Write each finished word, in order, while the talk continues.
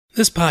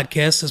This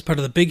podcast is part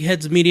of the Big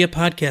Heads Media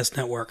Podcast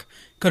Network.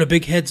 Go to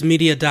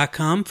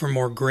bigheadsmedia.com for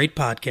more great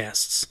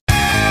podcasts.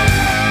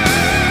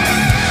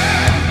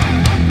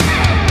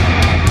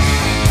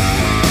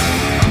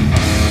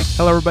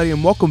 Hello, everybody,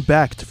 and welcome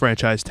back to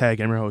Franchise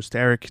Tag. I'm your host,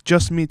 Eric.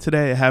 Just me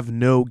today. I have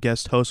no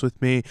guest host with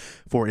me,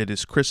 for it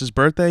is Chris's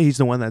birthday. He's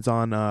the one that's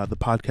on the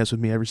podcast with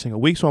me every single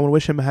week, so I want to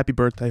wish him a happy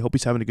birthday. Hope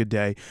he's having a good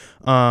day.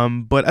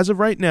 But as of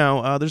right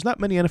now, there's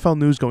not many NFL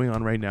news going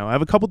on right now. I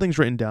have a couple things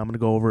written down. I'm going to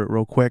go over it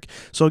real quick.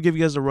 So I'll give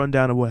you guys a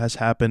rundown of what has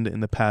happened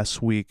in the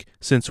past week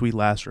since we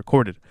last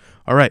recorded.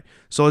 All right,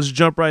 so let's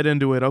jump right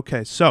into it.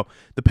 Okay, so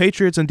the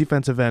Patriots and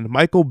defensive end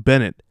Michael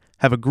Bennett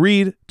have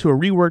agreed to a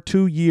reworked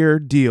 2-year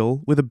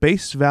deal with a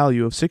base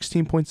value of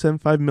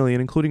 $16.75 million,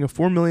 including a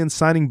 $4 million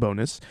signing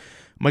bonus.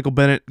 Michael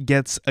Bennett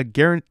gets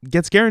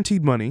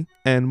guaranteed money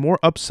and more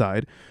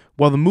upside,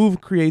 while the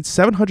move creates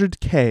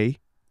 $700K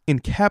in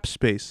cap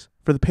space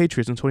for the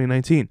Patriots in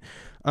 2019.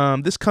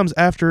 This comes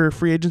after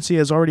free agency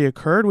has already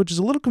occurred, which is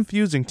a little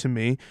confusing to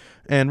me.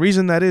 And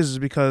reason that is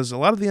because a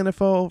lot of the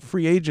NFL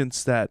free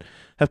agents that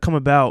have come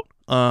about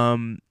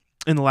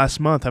in the last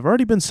month have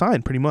already been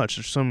signed pretty much.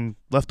 There's some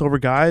leftover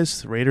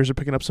guys. The Raiders are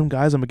picking up some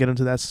guys. I'm going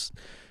to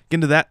get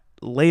into that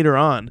later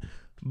on.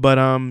 But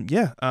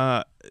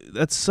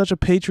that's such a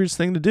Patriots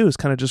thing to do, is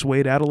kind of just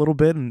wait out a little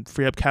bit and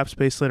free up cap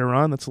space later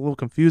on. That's a little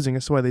confusing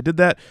as to why they did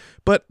that.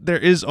 But there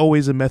is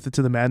always a method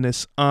to the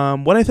madness.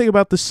 What I think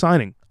about this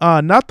signing,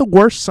 not the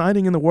worst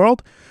signing in the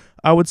world,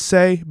 I would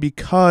say,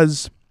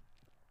 because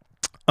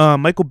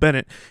Michael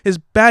Bennett, his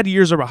bad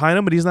years are behind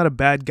him, but he's not a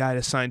bad guy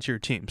to sign to your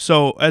team.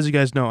 So, as you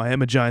guys know, I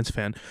am a Giants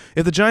fan.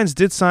 If the Giants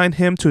did sign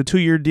him to a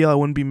 2-year deal, I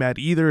wouldn't be mad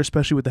either,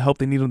 especially with the help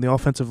they need on the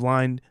defensive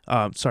line,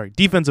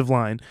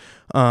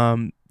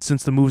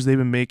 since the moves they've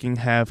been making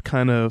have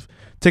kind of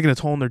taken a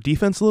toll on their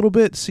defense a little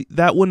bit. See,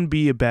 that wouldn't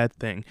be a bad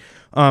thing,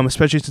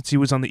 especially since he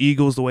was on the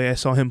Eagles. The way I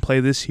saw him play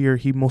this year,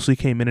 he mostly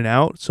came in and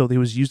out, so he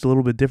was used a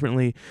little bit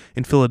differently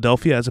in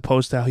Philadelphia as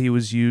opposed to how he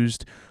was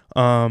used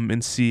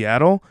in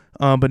Seattle.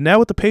 But now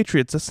with the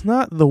Patriots, that's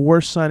not the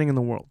worst signing in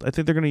the world. I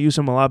think they're going to use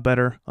him a lot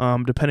better,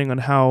 depending on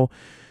how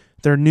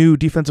their new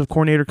defensive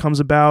coordinator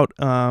comes about.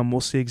 We'll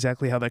see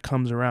exactly how that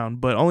comes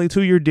around. But only a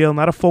 2-year deal,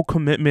 not a full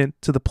commitment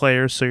to the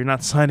players, so you're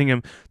not signing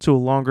him to a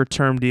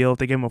longer-term deal. If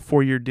they gave him a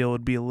 4-year deal, it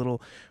would be a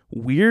little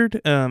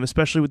weird,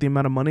 especially with the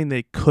amount of money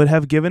they could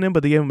have given him,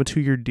 but they gave him a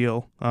 2-year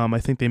deal.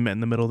 I think they met in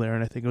the middle there,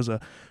 and I think it was a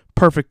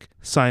perfect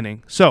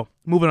signing. So,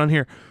 moving on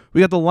here. We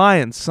got the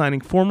Lions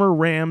signing former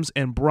Rams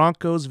and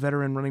Broncos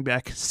veteran running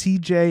back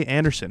C.J.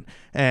 Anderson.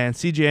 And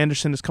C.J.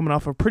 Anderson is coming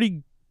off a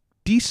pretty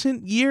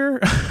decent year.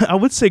 I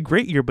would say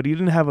great year, but he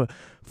didn't have a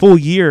full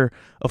year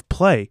of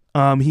play.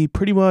 He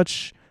pretty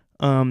much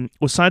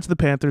was signed to the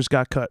Panthers,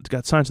 got cut,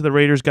 got signed to the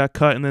Raiders, got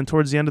cut, and then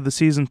towards the end of the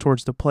season,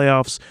 towards the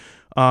playoffs,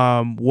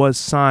 was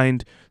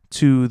signed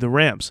to the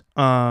Rams.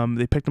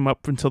 They picked him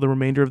up until the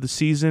remainder of the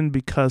season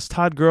because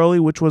Todd Gurley,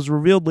 which was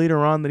revealed later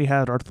on that he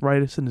had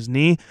arthritis in his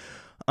knee,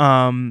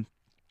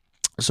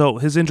 so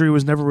his injury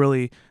was never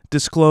really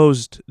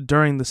disclosed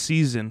during the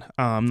season.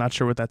 I'm not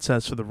sure what that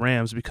says for the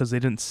Rams because they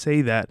didn't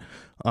say that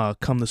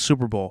come the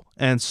Super Bowl.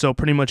 And so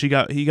pretty much he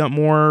got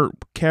more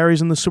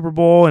carries in the Super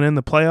Bowl, and in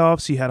the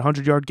playoffs he had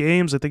 100-yard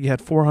games. I think he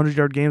had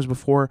 400-yard games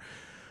before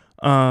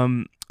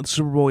the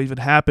Super Bowl even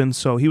happened.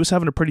 So he was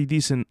having a pretty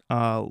decent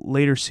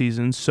later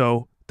season.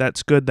 So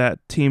that's good that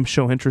teams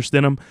show interest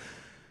in him.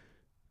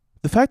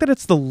 The fact that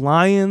it's the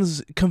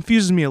Lions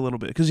confuses me a little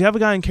bit because you have a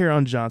guy in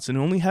Kerryon Johnson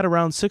who only had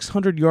around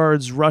 600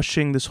 yards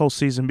rushing this whole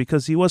season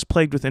because he was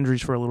plagued with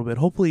injuries for a little bit.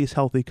 Hopefully he's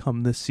healthy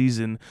come this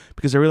season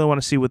because I really want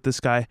to see what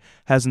this guy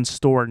has in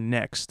store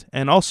next.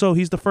 And also,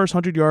 he's the first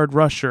 100-yard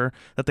rusher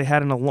that they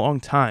had in a long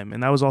time,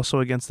 and that was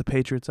also against the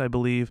Patriots, I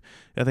believe.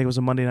 I think it was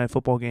a Monday Night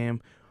Football game.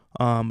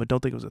 I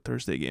don't think it was a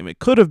Thursday game. It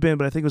could have been,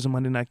 but I think it was a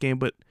Monday night game.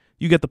 But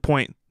you get the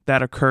point.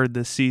 That occurred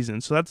this season.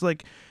 So that's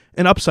like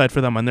an upside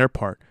for them on their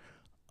part.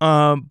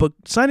 But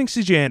signing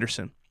C.J.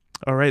 Anderson,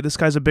 all right, this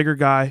guy's a bigger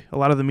guy. A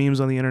lot of the memes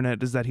on the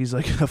internet is that he's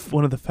like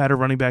one of the fatter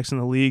running backs in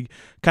the league,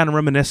 kind of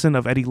reminiscent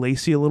of Eddie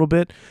Lacy a little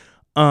bit.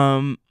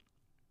 And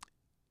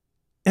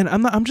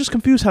I'm just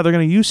confused how they're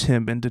going to use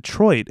him in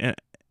Detroit.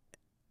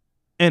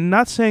 And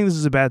not saying this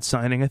is a bad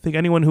signing. I think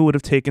anyone who would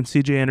have taken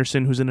C.J.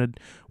 Anderson, who's in a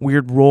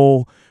weird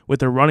role with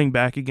their running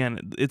back,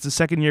 again, it's the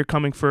second year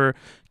coming for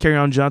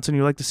Kerryon Johnson.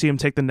 You like to see him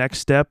take the next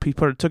step. He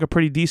took a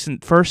pretty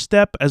decent first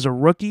step as a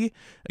rookie.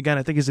 Again,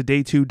 I think he's a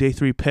day 2, day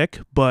 3 pick,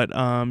 but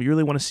you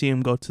really want to see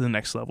him go to the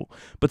next level.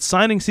 But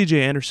signing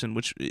C.J. Anderson,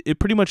 which it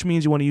pretty much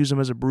means you want to use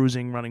him as a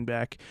bruising running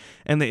back.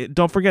 And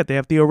don't forget, they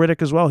have Theo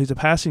Riddick as well. He's a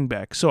passing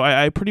back. So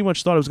I pretty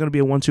much thought it was going to be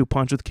a 1-2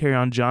 punch with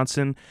Kerryon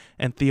Johnson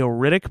and Theo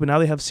Riddick, but now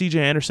they have C.J.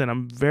 Anderson.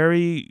 I'm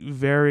very,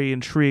 very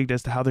intrigued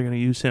as to how they're going to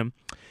use him.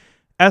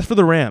 As for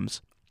the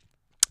Rams,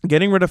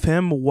 getting rid of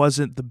him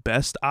wasn't the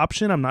best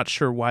option. I'm not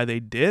sure why they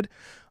did,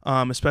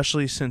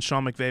 especially since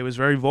Sean McVay was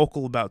very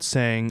vocal about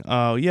saying,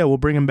 yeah, we'll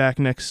bring him back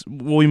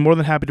we'll be more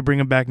than happy to bring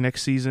him back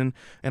next season.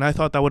 And I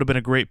thought that would have been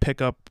a great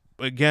pickup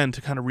again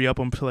to kind of re-up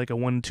him to like a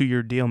 1-2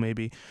 year deal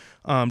maybe.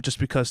 Just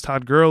because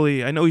Todd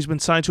Gurley, I know he's been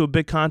signed to a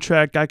big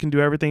contract. Guy can do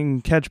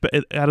everything, catch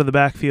out of the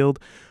backfield.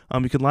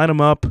 You can line him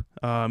up.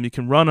 You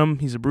can run him.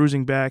 He's a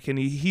bruising back. And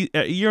he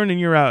year in and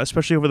year out,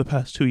 especially over the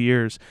past 2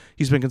 years,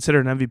 he's been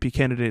considered an MVP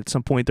candidate at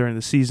some point during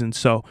the season.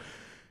 So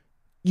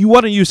you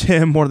want to use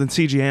him more than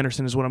C.J.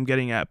 Anderson is what I'm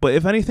getting at. But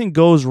if anything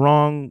goes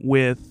wrong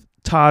with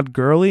Todd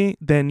Gurley,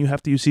 then you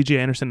have to use C.J.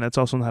 Anderson. That's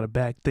also not a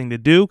bad thing to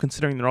do,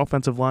 considering their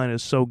offensive line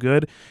is so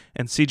good.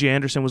 And C.J.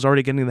 Anderson was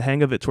already getting the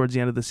hang of it towards the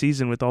end of the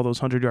season with all those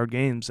 100-yard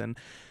games. And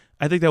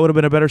I think that would have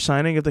been a better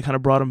signing if they kind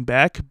of brought him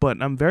back. But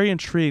I'm very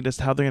intrigued as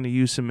to how they're going to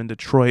use him in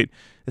Detroit,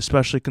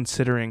 especially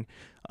considering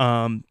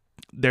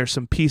there's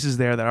some pieces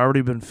there that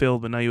already been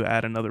filled, but now you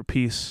add another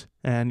piece,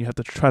 and you have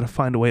to try to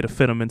find a way to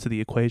fit him into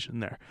the equation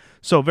there.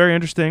 So very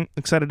interesting.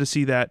 Excited to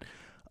see that.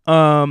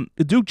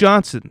 Duke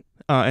Johnson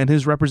and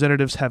his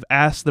representatives have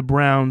asked the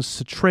Browns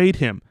to trade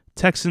him.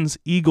 Texans,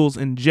 Eagles,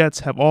 and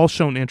Jets have all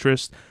shown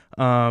interest.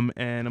 And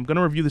I'm going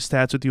to review the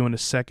stats with you in a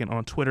second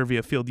on Twitter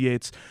via Field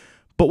Yates.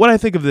 But what I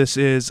think of this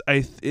is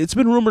it's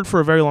been rumored for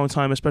a very long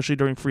time, especially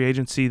during free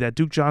agency, that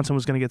Duke Johnson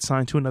was going to get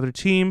signed to another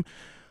team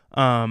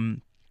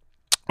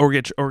or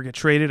get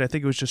traded. I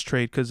think it was just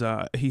trade because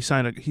he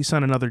signed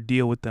another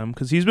deal with them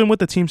because he's been with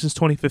the team since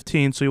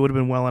 2015, so he would have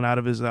been well and out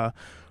of his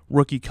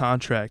rookie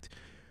contract.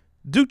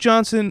 Duke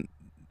Johnson,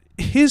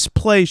 his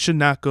play should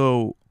not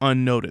go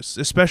unnoticed,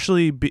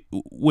 especially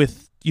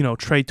with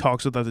trade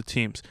talks with other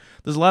teams.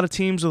 There's a lot of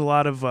teams with a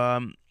lot of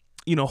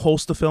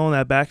holes to fill in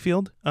that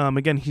backfield.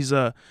 Again, he's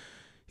a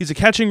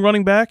catching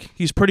running back.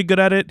 He's pretty good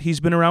at it. He's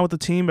been around with the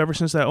team ever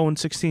since that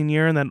 0-16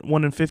 year and that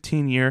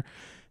 1-15 year,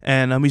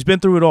 and he's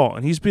been through it all.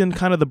 And he's been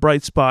kind of the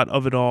bright spot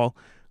of it all.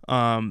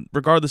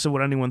 Regardless of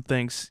what anyone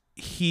thinks,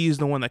 he's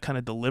the one that kind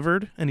of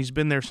delivered, and he's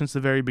been there since the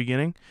very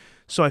beginning.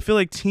 So I feel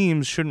like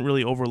teams shouldn't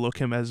really overlook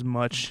him as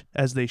much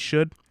as they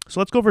should.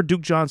 So let's go over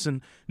Duke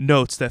Johnson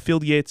notes that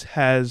Field Yates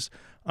has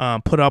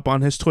put up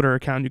on his Twitter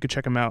account. You can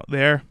check him out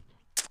there.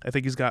 I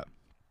think he's got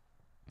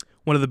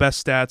one of the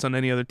best stats on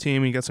any other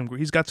team. He's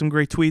got some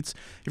great tweets.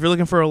 If you're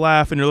looking for a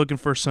laugh and you're looking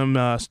for some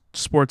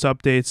sports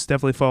updates,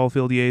 definitely follow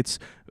Field Yates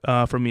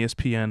from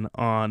ESPN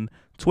on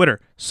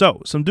Twitter.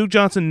 So, some Duke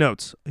Johnson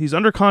notes. He's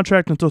under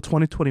contract until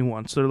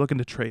 2021, so they're looking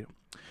to trade him.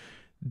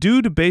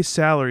 He's due base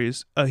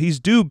salaries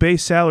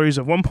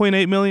of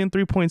 $1.8 million,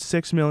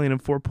 $3.6 million,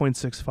 and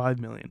 $4.65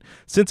 million.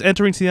 Since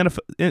entering the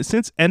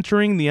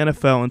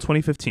NFL in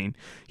 2015,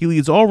 he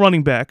leads all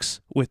running backs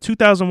with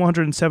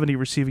 2,170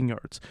 receiving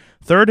yards.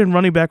 Third in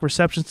running back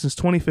receptions since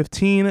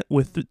 2015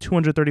 with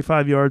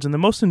 235 yards. And the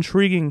most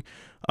intriguing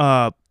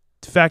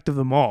fact of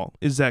them all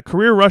is that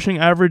career rushing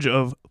average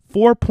of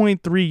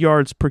 4.3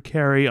 yards per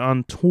carry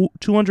on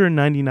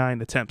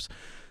 299 attempts.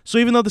 So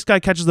even though this guy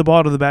catches the ball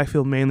out of the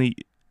backfield mainly,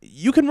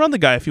 you can run the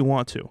guy if you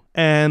want to.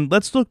 And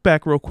let's look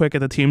back real quick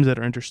at the teams that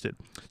are interested.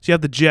 So you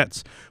have the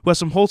Jets, who has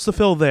some holes to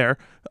fill there,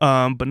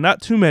 but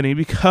not too many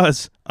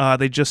because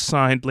they just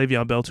signed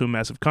Le'Veon Bell to a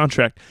massive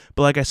contract.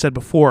 But like I said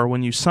before,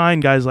 when you sign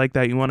guys like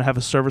that, you want to have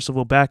a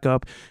serviceable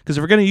backup because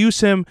if we're going to use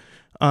him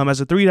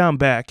as a 3-down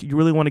back, you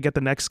really want to get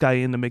the next guy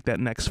in to make that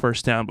next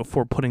first down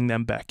before putting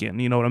them back in.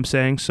 You know what I'm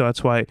saying? So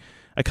that's why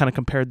I kind of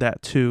compared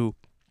that to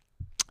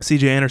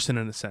C.J. Anderson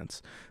in a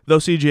sense. Though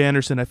C.J.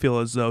 Anderson, I feel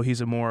as though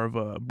he's more of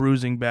a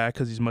bruising back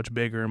because he's much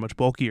bigger and much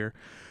bulkier.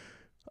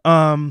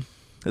 The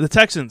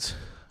Texans,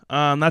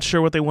 I'm not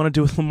sure what they want to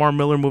do with Lamar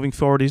Miller moving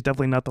forward. He's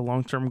definitely not the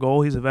long-term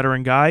goal. He's a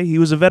veteran guy. He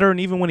was a veteran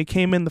even when he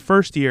came in the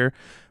first year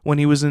when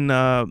he was in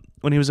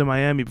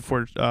Miami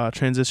before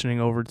transitioning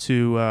over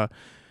to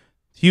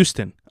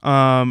Houston.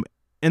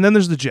 And then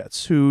there's the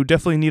Jets, who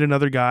definitely need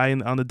another guy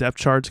on the depth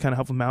chart to kind of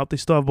help them out. They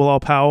still have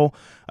Bilal Powell.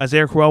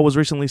 Isaiah Crowell was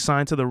recently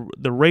signed to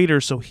the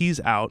Raiders, so he's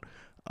out.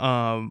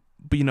 But,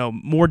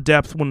 more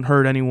depth wouldn't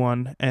hurt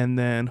anyone. And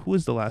then, who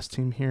is the last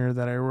team here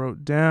that I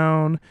wrote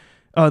down?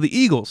 The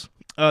Eagles.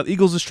 The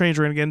Eagles is strange.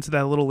 We're going to get into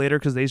that a little later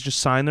because they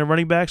just signed their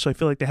running back, so I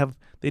feel like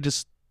they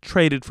just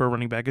traded for a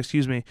running back,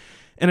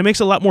 and it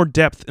makes a lot more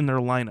depth in their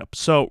lineup.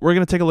 So we're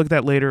going to take a look at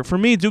that later. For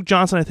me, Duke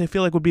Johnson, I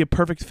feel like would be a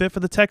perfect fit for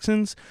the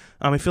Texans.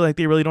 I feel like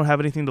they really don't have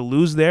anything to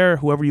lose there.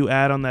 Whoever you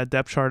add on that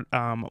depth chart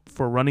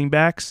for running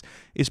backs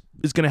is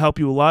going to help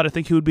you a lot. I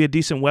think he would be a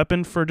decent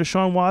weapon for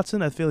Deshaun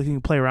Watson. I feel like he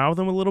can play around with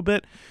him a little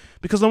bit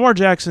because Lamar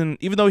Jackson,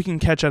 even though he can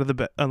catch out of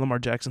the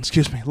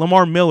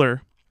Lamar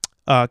Miller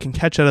can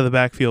catch out of the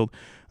backfield.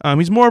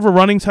 He's more of a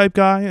running type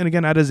guy, and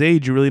again, at his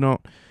age, you really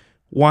don't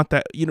want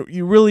that.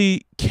 You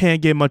really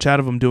can't get much out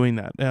of him doing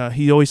that.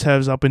 He always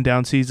has up and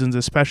down seasons,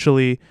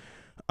 especially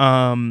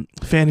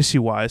fantasy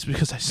wise,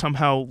 because I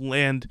somehow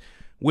land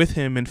with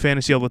him in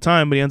fantasy all the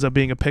time, but he ends up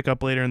being a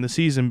pickup later in the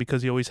season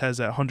because he always has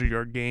that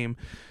 100-yard game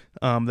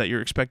that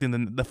you're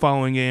expecting the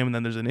following game, and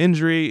then there's an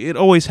injury. It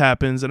always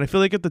happens, and I feel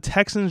like if the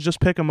Texans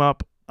just pick him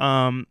up,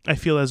 I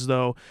feel as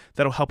though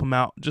that'll help him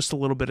out just a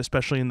little bit,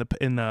 especially in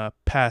the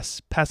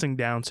passing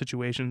down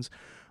situations.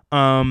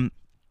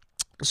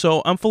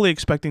 So I'm fully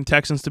expecting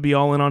Texans to be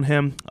all in on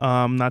him.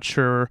 I'm not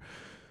sure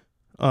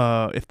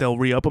if they'll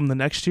re-up him the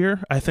next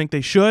year. I think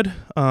they should,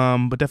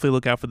 but definitely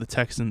look out for the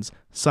Texans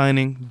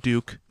signing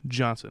Duke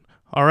Johnson.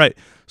 All right,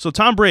 so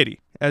Tom Brady,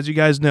 as you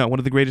guys know, one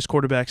of the greatest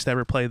quarterbacks to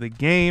ever play the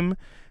game,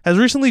 has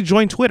recently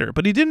joined Twitter,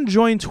 but he didn't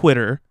join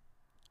Twitter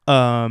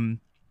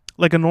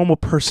like a normal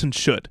person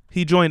should.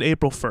 He joined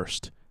April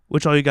 1st,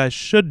 which all you guys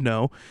should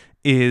know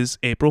is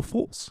April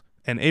Fool's.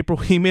 And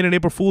he made an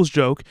April Fool's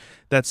joke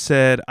that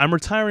said, "I'm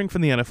retiring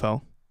from the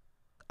NFL.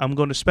 I'm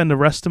going to spend the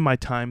rest of my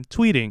time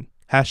tweeting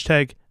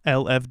hashtag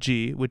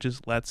LFG, which is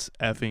let's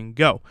effing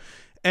go."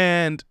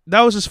 And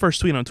that was his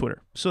first tweet on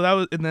Twitter.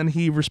 And then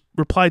he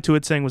replied to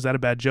it saying, "Was that a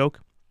bad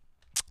joke?"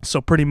 So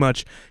pretty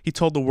much he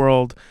told the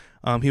world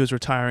he was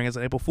retiring as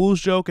an April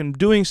Fool's joke, and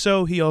doing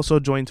so, he also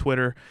joined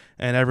Twitter,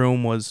 and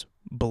everyone was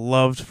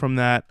beloved from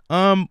that,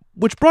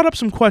 which brought up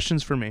some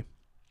questions for me.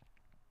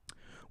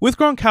 With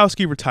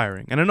Gronkowski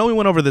retiring, and I know we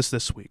went over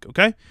this week,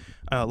 okay?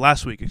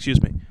 Last week, excuse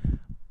me.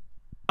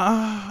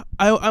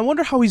 I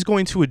wonder how he's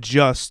going to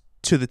adjust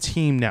to the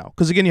team now.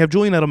 Because, again, you have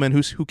Julian Edelman,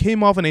 who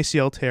came off an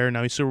ACL tear.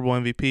 Now he's Super Bowl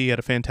MVP. He had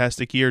a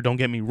fantastic year, don't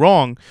get me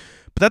wrong.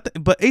 But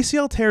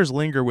ACL tears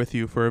linger with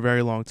you for a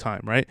very long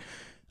time, right?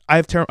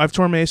 I've torn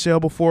my ACL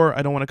before.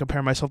 I don't want to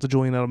compare myself to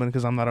Julian Edelman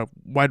because I'm not a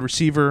wide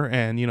receiver,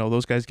 and,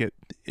 those guys get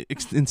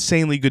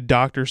insanely good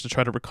doctors to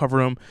try to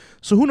recover them.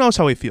 So who knows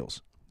how he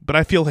feels? But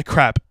I feel like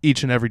crap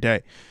each and every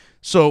day.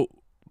 So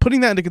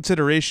putting that into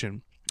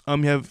consideration,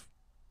 you have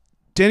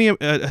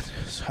I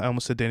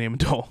almost said Danny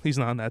Amendola. He's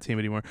not on that team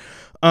anymore.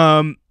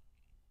 Julian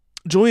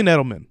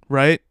Edelman,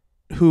 right?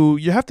 Who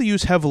you have to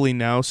use heavily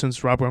now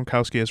since Rob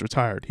Gronkowski has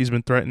retired. He's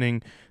been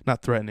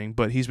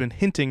but he's been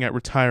hinting at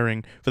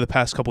retiring for the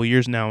past couple of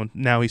years now, and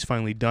now he's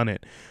finally done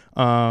it.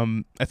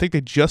 I think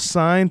they just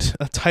signed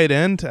a tight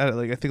end,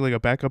 like a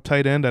backup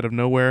tight end out of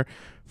nowhere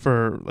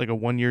for like a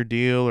 1-year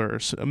deal or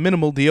a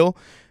minimal deal.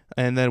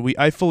 And then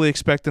I fully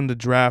expect them to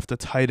draft a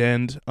tight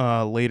end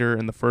later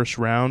in the first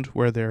round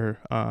where they're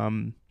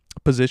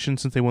positioned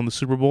since they won the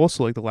Super Bowl.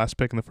 So like the last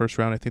pick in the first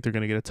round, I think they're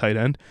going to get a tight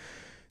end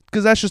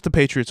because that's just the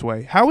Patriots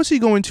way. How is he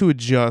going to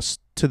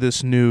adjust to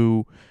this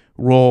new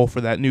role for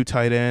that new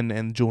tight end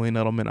and Julian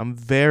Edelman? I'm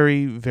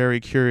very, very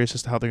curious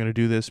as to how they're going to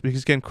do this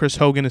because, again, Chris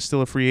Hogan is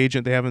still a free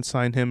agent. They haven't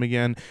signed him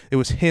again. It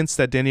was hints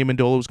that Danny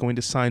Amendola was going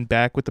to sign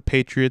back with the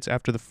Patriots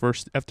after the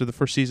first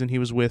season he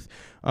was with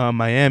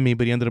Miami,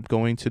 but he ended up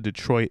going to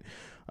Detroit.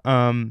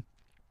 I'm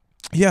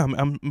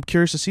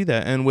curious to see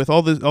that. And with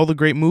all the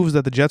great moves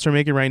that the Jets are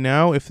making right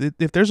now, if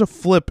there's a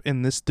flip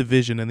in this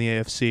division in the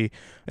AFC,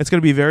 it's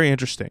going to be very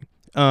interesting.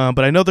 But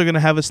I know they're going to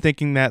have us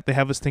thinking that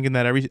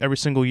every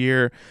single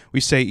year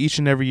we say each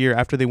and every year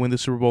after they win the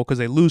Super Bowl because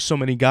they lose so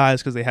many guys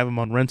because they have them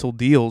on rental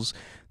deals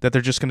that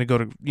they're just going to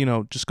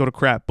go to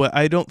crap. But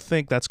I don't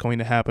think that's going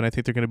to happen. I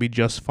think they're going to be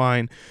just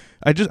fine.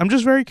 I'm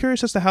just very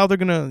curious as to how they're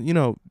going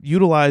to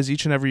utilize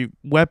each and every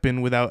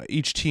weapon without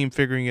each team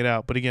figuring it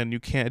out. But again,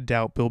 you can't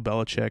doubt Bill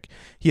Belichick.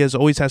 He has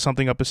always had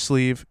something up his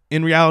sleeve.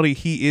 In reality,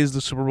 he is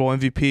the Super Bowl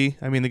MVP.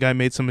 I mean, the guy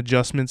made some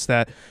adjustments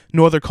that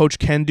no other coach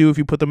can do if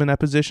you put them in that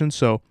position.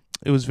 So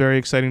it was very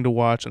exciting to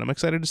watch, and I'm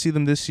excited to see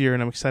them this year,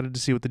 and I'm excited to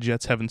see what the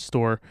Jets have in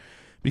store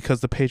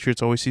because the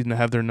Patriots always seem to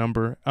have their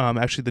number.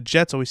 Actually, the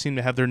Jets always seem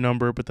to have their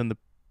number, but then the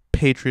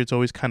Patriots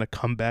always kind of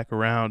come back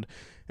around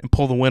and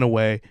pull the win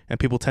away, and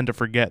people tend to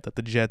forget that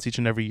the Jets each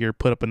and every year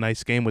put up a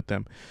nice game with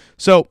them.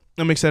 So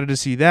I'm excited to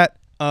see that.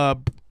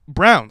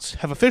 Browns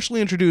have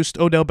officially introduced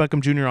Odell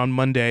Beckham Jr. on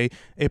Monday,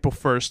 April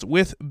 1st,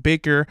 with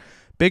Baker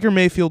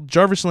Mayfield,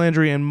 Jarvis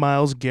Landry, and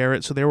Myles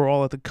Garrett. So they were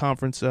all at the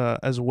conference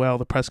as well,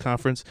 the press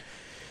conference.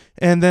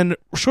 And then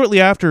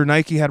shortly after,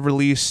 Nike had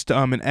released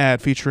an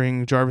ad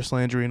featuring Jarvis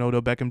Landry and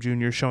Odell Beckham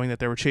Jr. showing that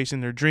they were chasing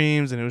their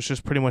dreams, and it was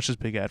just pretty much this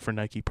big ad for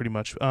Nike, pretty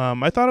much.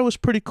 I thought it was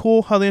pretty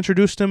cool how they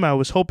introduced him. I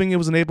was hoping it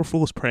was an April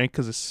Fool's prank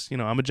because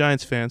I'm a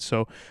Giants fan,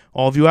 so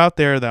all of you out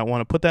there that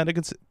want to put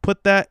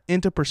that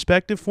into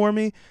perspective for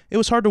me, it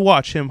was hard to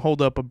watch him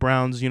hold up a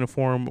Browns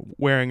uniform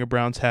wearing a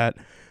Browns hat.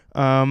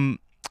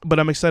 But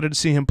I'm excited to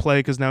see him play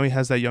because now he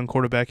has that young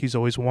quarterback he's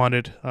always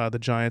wanted. The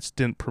Giants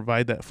didn't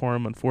provide that for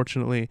him,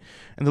 unfortunately.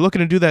 And they're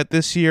looking to do that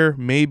this year,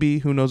 maybe.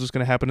 Who knows what's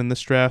going to happen in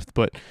this draft,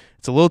 but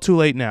it's a little too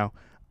late now.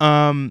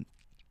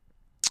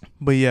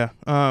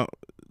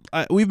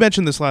 We've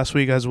mentioned this last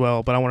week as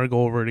well, but I want to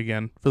go over it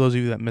again for those of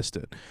you that missed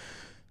it.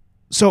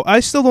 So I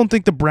still don't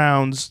think the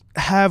Browns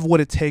have what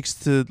it takes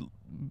to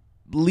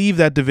leave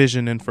that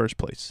division in first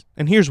place.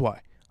 And here's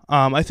why.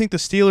 I think the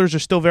Steelers are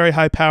still very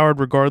high-powered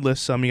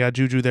regardless. You got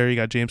Juju there, you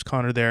got James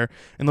Conner there,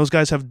 and those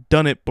guys have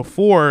done it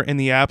before in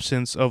the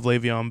absence of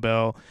Le'Veon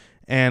Bell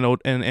and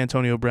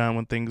Antonio Brown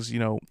when things,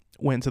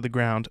 went to the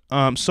ground.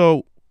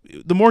 So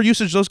the more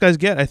usage those guys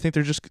get, I think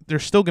they're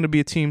still going to be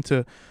a team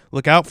to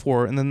look out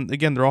for. And then,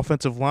 again, their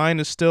offensive line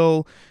is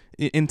still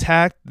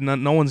intact.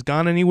 No one's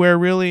gone anywhere,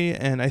 really,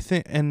 and I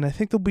think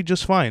they'll be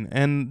just fine.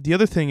 And the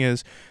other thing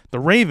is the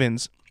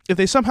Ravens, if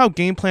they somehow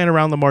game plan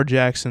around Lamar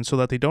Jackson so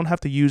that they don't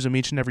have to use him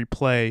each and every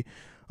play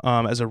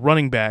as a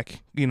running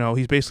back,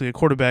 he's basically a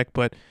quarterback,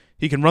 but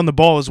he can run the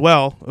ball as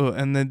well,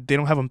 and then they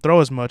don't have him throw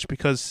as much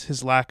because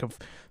his lack of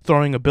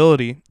throwing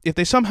ability. If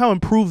they somehow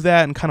improve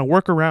that and kind of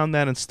work around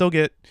that and still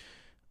get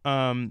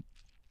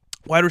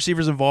wide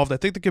receivers involved, I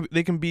think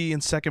they can be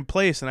in second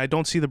place, and I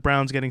don't see the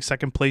Browns getting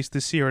second place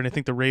this year, and I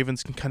think the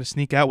Ravens can kind of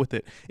sneak out with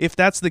it. If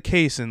that's the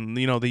case, and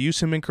they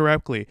use him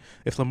incorrectly,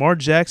 if Lamar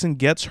Jackson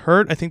gets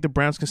hurt, I think the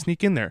Browns can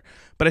sneak in there.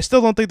 But I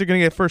still don't think they're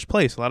going to get first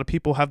place. A lot of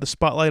people have the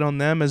spotlight on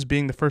them as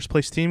being the first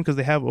place team because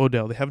they have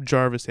Odell, they have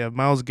Jarvis, they have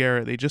Myles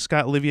Garrett, they just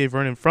got Olivier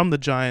Vernon from the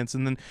Giants,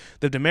 and then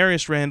they have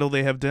Demarius Randall,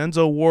 they have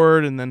Denzel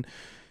Ward, and then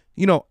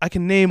I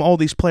can name all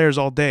these players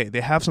all day.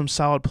 They have some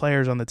solid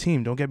players on the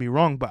team, don't get me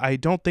wrong, but I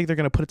don't think they're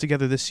going to put it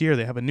together this year.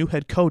 They have a new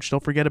head coach,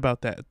 don't forget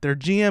about that. Their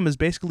GM is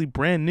basically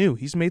brand new.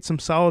 He's made some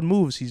solid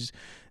moves. He's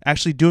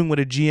actually doing what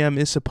a GM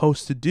is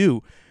supposed to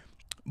do.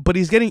 But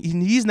he's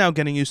now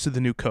getting used to the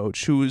new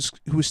coach who is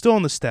still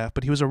on the staff,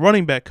 but he was a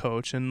running back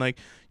coach, and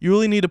you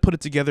really need to put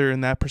it together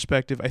in that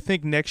perspective. I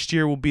think next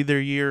year will be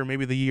their year,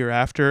 maybe the year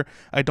after.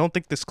 I don't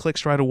think this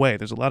clicks right away.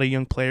 There's a lot of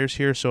young players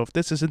here, so if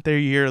this isn't their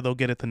year, they'll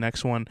get it the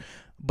next one.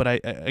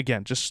 But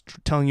again,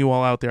 just telling you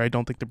all out there, I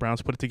don't think the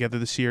Browns put it together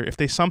this year. If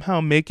they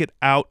somehow make it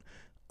out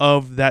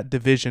of that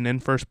division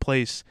in first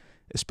place,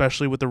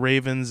 especially with the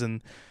Ravens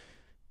and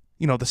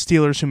the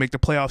Steelers who make the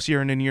playoffs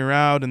year in and year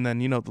out, and then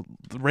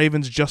the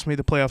Ravens just made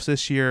the playoffs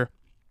this year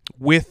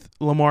with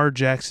Lamar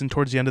Jackson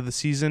towards the end of the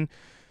season,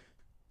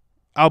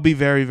 I'll be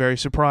very, very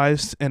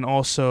surprised. And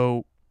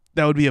also,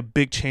 that would be a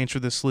big change for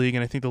this league,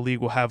 and I think the league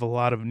will have a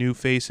lot of new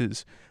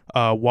faces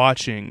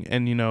watching,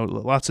 and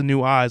lots of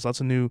new eyes, lots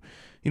of new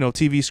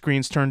TV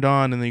screens turned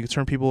on, and then you can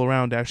turn people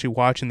around to actually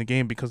watching the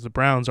game because the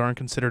Browns aren't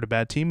considered a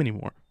bad team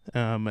anymore.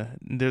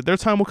 Their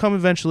time will come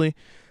eventually,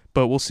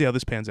 but we'll see how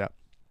this pans out.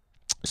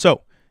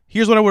 So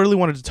here's what I really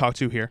wanted to talk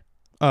to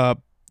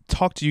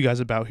you guys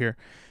about here.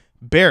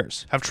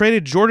 Bears have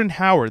traded Jordan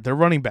Howard, their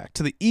running back,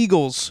 to the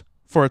Eagles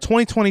for a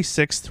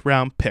 2026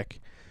 round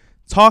pick.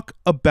 Talk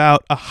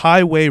about a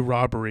highway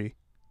robbery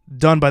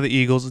done by the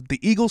Eagles. The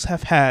Eagles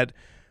have had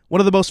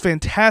one of the most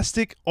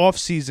fantastic off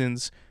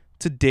seasons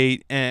to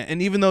date, and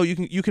even though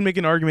you can make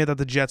an argument that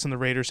the Jets and the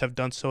Raiders have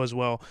done so as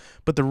well,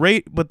 but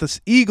the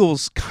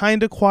Eagles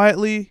kind of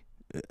quietly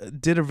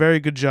did a very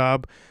good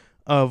job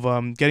of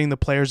getting the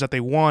players that they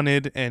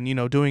wanted and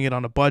doing it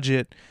on a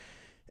budget.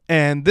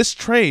 And this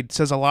trade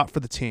says a lot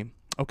for the team.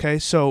 Okay,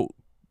 so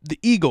the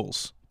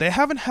Eagles, they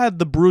haven't had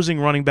the bruising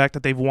running back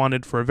that they've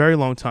wanted for a very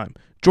long time.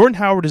 Jordan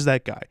Howard is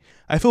that guy.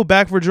 I feel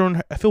bad for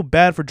Jordan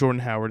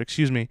Howard,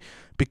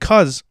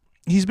 because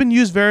he's been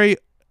used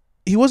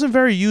he wasn't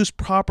very used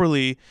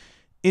properly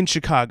in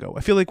Chicago.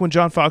 I feel like when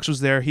John Fox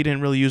was there, he didn't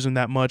really use him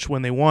that much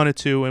when they wanted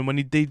to, and when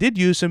they did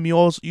use him, you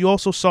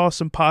also saw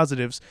some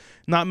positives,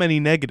 not many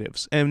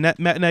negatives. And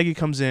Matt Nagy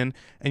comes in,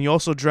 and you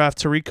also draft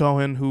Tariq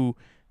Cohen, who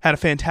had a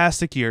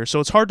fantastic year. So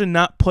it's hard to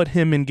not put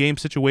him in game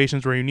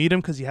situations where you need him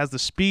because he has the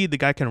speed, the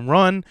guy can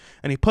run,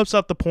 and he puts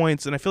up the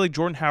points. And I feel like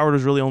Jordan Howard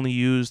was really only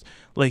used,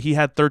 he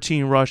had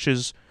 13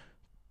 rushes,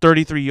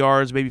 33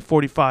 yards, maybe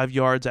 45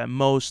 yards at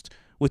most,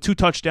 with 2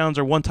 touchdowns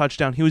or 1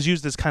 touchdown. He was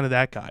used as kind of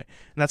that guy.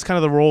 And that's kind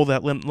of the role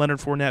that Leonard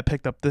Fournette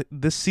picked up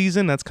this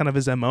season. That's kind of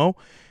his MO.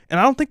 And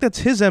I don't think that's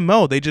his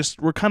MO. They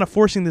just were kind of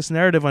forcing this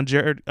narrative on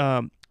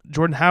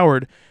Jordan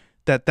Howard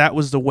that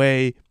was the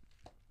way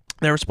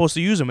they were supposed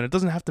to use him, and it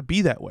doesn't have to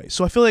be that way.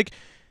 So I feel like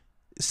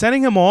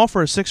sending him off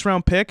for a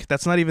 6th-round pick,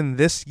 that's not even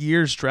this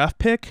year's draft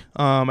pick.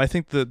 I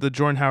think the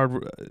Jordan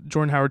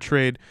Howard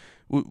trade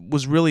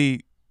was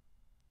really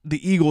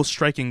the Eagles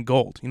striking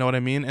gold. You know what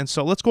I mean? And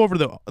so let's go over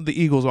the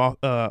Eagles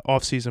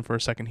offseason for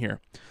a second here.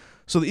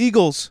 So the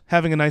Eagles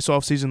having a nice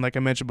offseason, like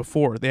I mentioned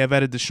before. They have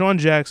added Deshaun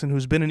Jackson,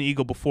 who's been an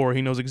Eagle before.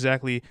 He knows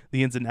exactly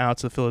the ins and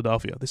outs of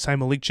Philadelphia. They signed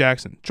Malik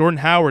Jackson. Jordan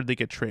Howard, they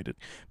get traded.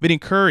 Vinny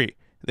Curry,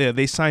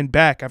 they signed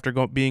back after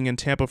being in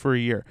Tampa for a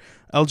year.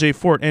 LJ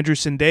Fort, Andrew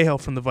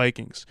Sendejo from the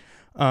Vikings.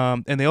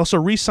 And they also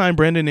re-signed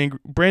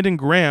Brandon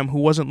Graham, who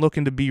wasn't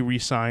looking to be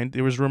re-signed.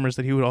 There was rumors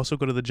that he would also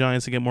go to the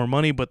Giants to get more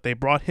money, but they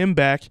brought him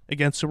back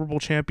against Super Bowl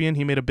champion.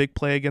 He made a big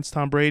play against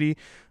Tom Brady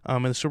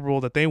in the Super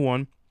Bowl that they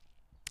won.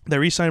 They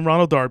re-signed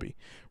Ronald Darby.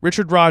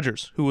 Richard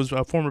Rodgers, who was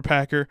a former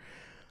Packer,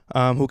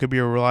 who could be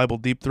a reliable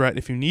deep threat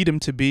if you need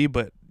him to be,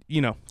 but,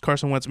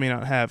 Carson Wentz may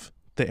not have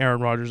the Aaron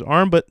Rodgers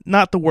arm, but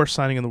not the worst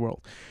signing in the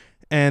world.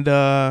 And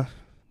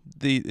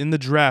in the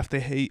draft,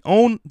 they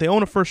own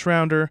a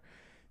first-rounder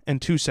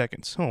and 2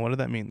 seconds. Oh, what did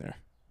that mean there?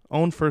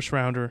 Own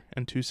first-rounder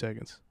and 2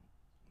 seconds.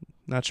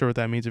 Not sure what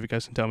that means. If you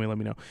guys can tell me, let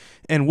me know.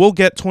 And we'll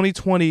get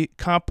 2020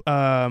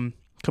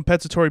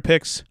 compensatory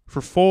picks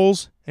for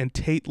Foles and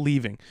Tate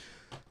leaving.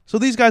 So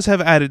these guys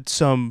have added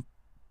some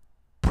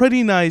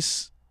pretty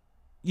nice,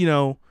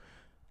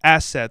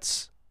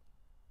 assets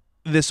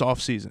this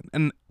offseason.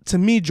 And to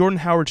me, Jordan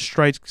Howard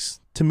strikes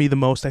to me the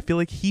most. I feel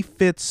like he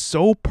fits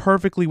so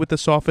perfectly with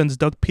this offense.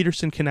 Doug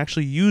Peterson can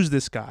actually use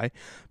this guy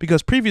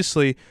because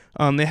previously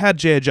they had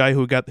Jay Ajayi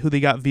who they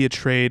got via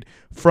trade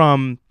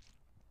from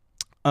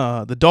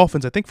the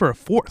Dolphins, I think, for a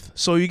 4th.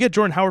 So you get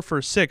Jordan Howard for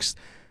a 6th.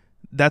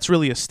 That's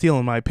really a steal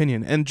in my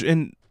opinion.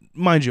 And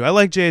mind you, I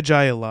like Jay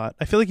Ajayi a lot.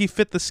 I feel like he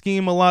fit the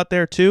scheme a lot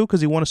there too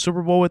because he won a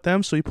Super Bowl with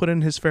them, so he put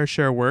in his fair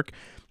share of work.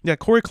 Yeah,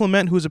 Corey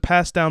Clement, who's a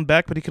pass down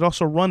back, but he could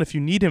also run if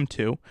you need him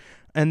to.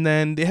 And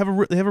then they have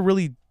a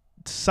really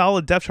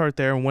solid depth chart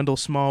there, Wendell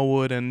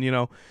Smallwood, and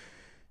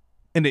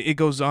and it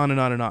goes on and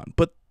on and on.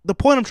 But the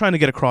point I'm trying to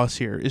get across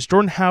here is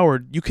Jordan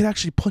Howard, you could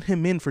actually put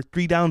him in for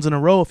 3 downs in a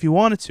row if you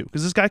wanted to,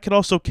 because this guy could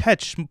also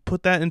catch.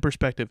 Put that in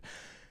perspective.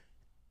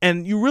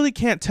 And you really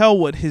can't tell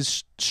what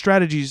his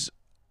strategies,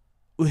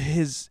 you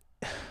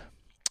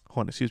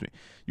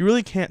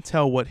really can't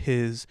tell what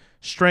his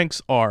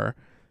strengths are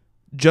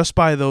just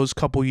by those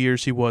couple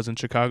years he was in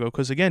Chicago,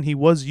 because again, he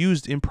was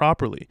used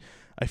improperly.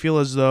 I feel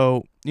as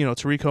though,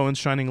 Tariq Cohen's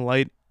shining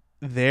light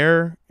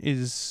there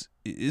is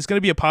going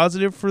to be a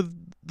positive for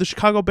the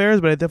Chicago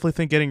Bears, but I definitely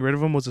think getting rid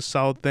of him was a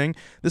solid thing.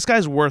 This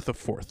guy's worth a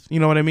 4th, you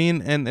know what I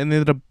mean? And they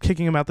ended up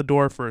kicking him out the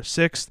door for a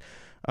 6th.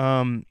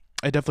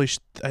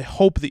 I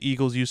hope the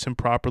Eagles use him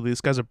properly.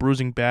 This guy's a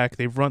bruising back.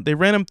 They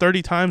ran him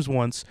 30 times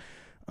once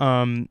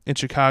in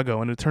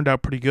Chicago, and it turned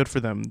out pretty good for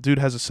them. Dude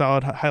has a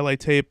solid highlight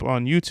tape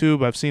on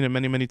YouTube. I've seen it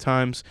many, many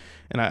times,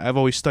 and I've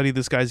always studied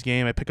this guy's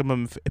game. I pick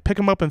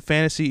him up in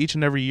fantasy each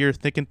and every year,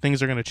 thinking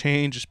things are going to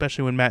change,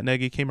 especially when Matt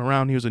Nagy came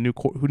around. He was a new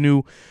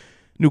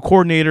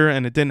coordinator,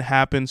 and it didn't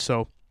happen.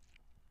 So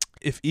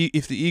if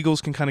the Eagles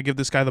can kind of give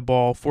this guy the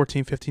ball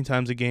 14, 15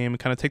 times a game and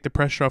kind of take the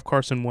pressure off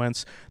Carson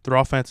Wentz, their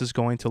offense is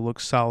going to look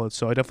solid.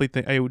 So I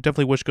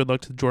definitely wish good luck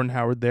to Jordan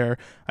Howard there.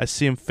 I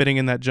see him fitting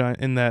in that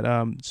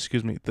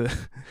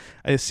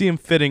I see him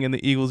fitting in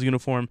the Eagles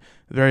uniform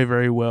very,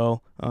 very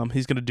well.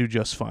 He's going to do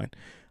just fine.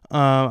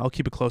 I'll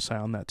keep a close eye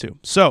on that too.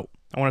 So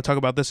I want to talk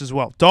about this as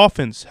well.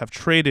 Dolphins have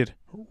traded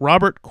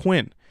Robert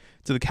Quinn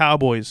to the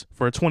Cowboys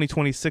for a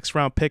 2026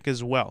 round pick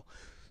as well.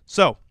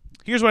 So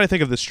here's what I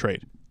think of this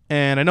trade.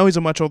 And I know he's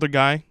a much older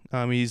guy.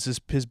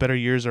 His better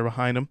years are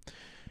behind him.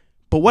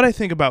 But what I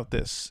think about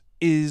this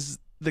is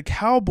the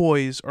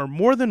Cowboys are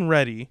more than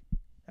ready.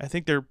 I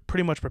think they're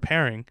pretty much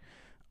preparing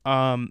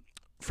for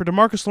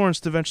DeMarcus Lawrence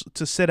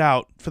to sit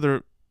out for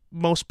the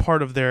most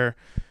part of their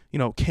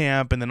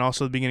camp, and then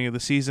also the beginning of the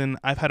season.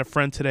 I've had a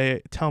friend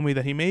today tell me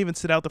that he may even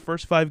sit out the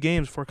first 5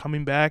 games before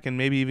coming back and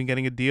maybe even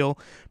getting a deal.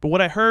 But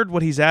what I heard,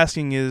 what he's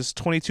asking is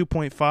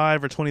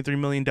 $22.5 or $23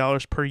 million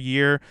per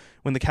year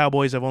when the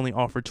Cowboys have only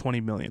offered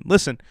 $20 million.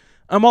 Listen,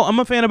 I'm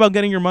a fan about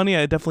getting your money.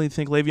 I definitely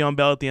think Le'Veon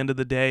Bell at the end of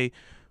the day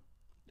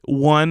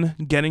won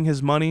getting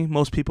his money.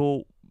 Most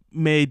people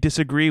may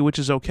disagree, which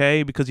is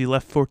okay because he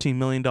left $14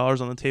 million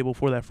on the table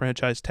for that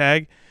franchise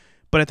tag.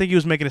 But I think he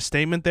was making a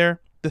statement there.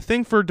 The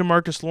thing for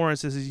DeMarcus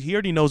Lawrence is he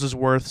already knows his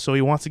worth, so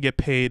he wants to get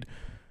paid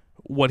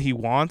what he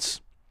wants.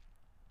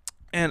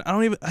 And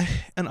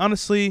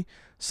honestly,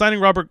 getting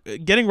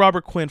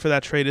Robert Quinn for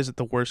that trade isn't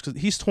the worst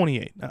because he's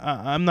 28.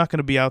 I'm not going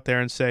to be out there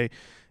and say,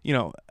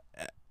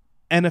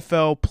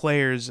 NFL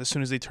players as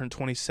soon as they turn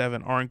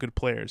 27 aren't good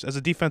players. As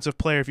a defensive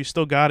player, if you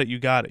still got it, you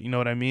got it. You know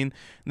what I mean?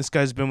 And this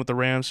guy's been with the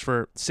Rams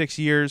for 6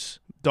 years.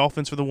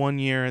 Dolphins for the 1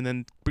 year, and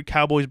then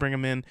Cowboys bring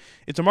him in.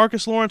 If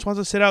DeMarcus Lawrence wants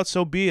to sit out,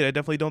 so be it. I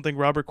definitely don't think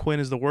Robert Quinn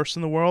is the worst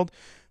in the world,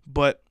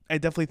 but I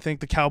definitely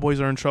think the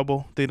Cowboys are in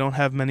trouble. They don't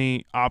have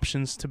many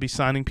options to be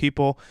signing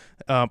people.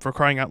 For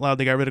crying out loud,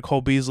 they got rid of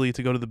Cole Beasley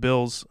to go to the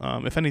Bills.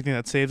 If anything,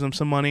 that saves them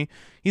some money.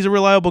 He's a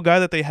reliable guy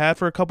that they had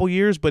for a couple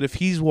years, but if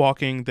he's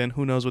walking, then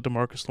who knows what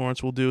DeMarcus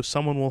Lawrence will do.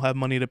 Someone will have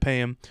money to pay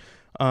him.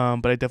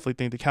 But I definitely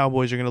think the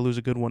Cowboys are going to lose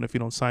a good one if you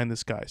don't sign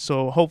this guy.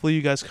 So hopefully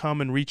you guys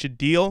come and reach a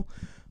deal.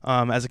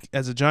 As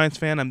a Giants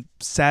fan, I'm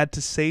sad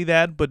to say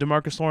that, but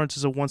DeMarcus Lawrence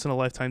is a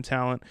once-in-a-lifetime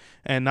talent,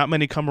 and not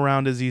many come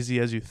around as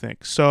easy as you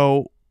think.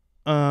 So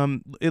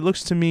it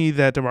looks to me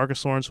that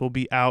DeMarcus Lawrence will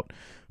be out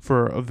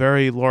for a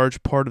very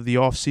large part of the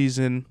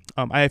offseason.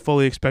 I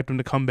fully expect him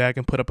to come back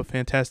and put up a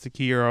fantastic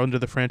year under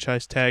the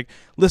franchise tag.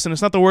 Listen,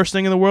 it's not the worst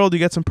thing in the world. You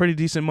get some pretty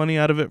decent money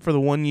out of it for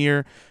the 1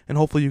 year, and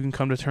hopefully you can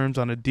come to terms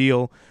on a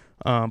deal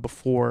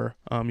before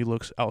you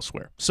look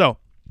elsewhere. So,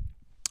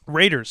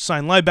 Raiders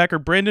sign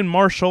linebacker Brandon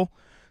Marshall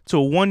to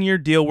a 1-year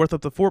deal worth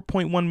up to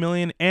 $4.1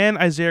 million, and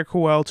Isaiah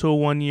Crowell to a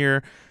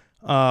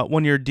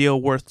 1-year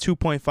deal worth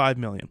 $2.5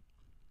 million.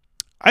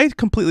 I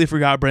completely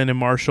forgot Brandon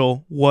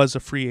Marshall was a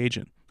free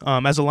agent.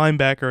 As a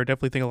linebacker, I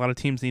definitely think a lot of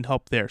teams need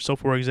help there. So,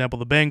 for example,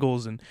 the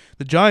Bengals and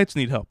the Giants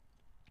need help.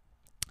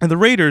 And the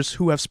Raiders,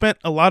 who have spent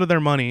a lot of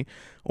their money,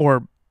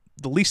 or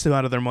the least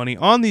amount of their money,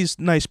 on these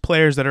nice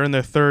players that are in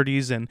their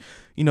 30s and,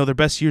 their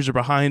best years are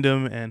behind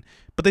them,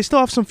 but they still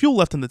have some fuel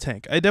left in the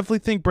tank. I definitely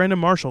think Brandon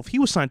Marshall, if he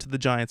was signed to the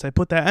Giants, I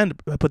put that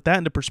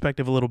into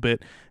perspective a little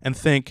bit and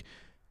think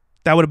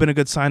that would have been a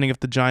good signing if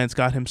the Giants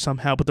got him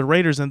somehow, but the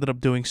Raiders ended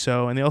up doing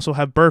so, and they also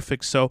have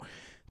Burfict, so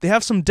they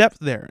have some depth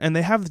there, and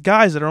they have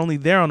guys that are only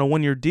there on a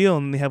 1-year deal,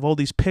 and they have all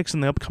these picks in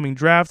the upcoming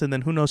draft, and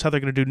then who knows how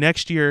they're going to do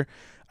next year.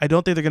 I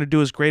don't think they're going to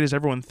do as great as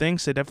everyone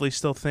thinks. I definitely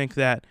still think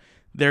that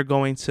they're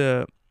going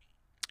to,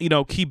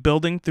 keep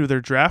building through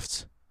their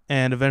drafts,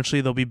 and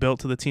eventually they'll be built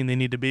to the team they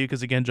need to be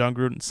because, again, John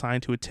Gruden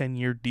signed to a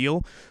 10-year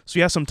deal. So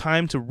you have some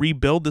time to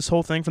rebuild this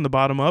whole thing from the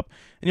bottom up.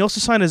 And you also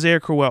signed Isaiah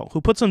Crowell,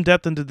 who put some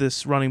depth into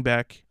this running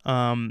back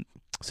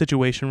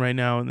situation right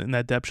now in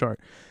that depth chart.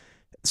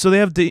 So they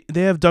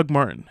have Doug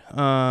Martin,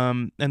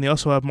 and they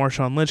also have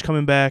Marshawn Lynch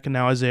coming back, and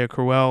now Isaiah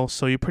Crowell.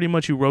 So you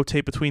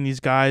rotate between these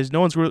guys. No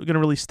one's going to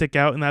really stick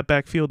out in that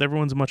backfield.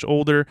 Everyone's much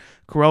older.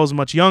 Crowell is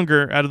much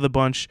younger out of the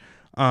bunch.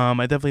 I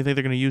definitely think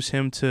they're going to use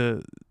him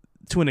to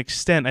an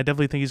extent. I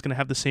definitely think he's going to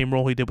have the same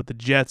role he did with the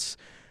Jets,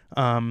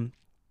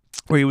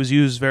 where he was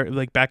used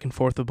very back and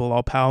forth with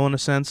Bilal Powell in a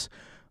sense.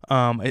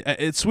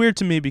 It's weird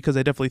to me because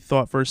I definitely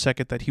thought for a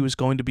second that he was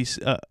going to be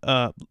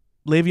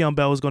Le'Veon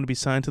Bell was going to be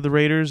signed to the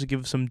Raiders to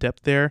give some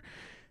depth there.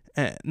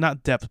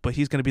 Not depth, but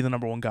he's going to be the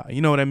number one guy.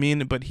 You know what I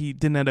mean? But he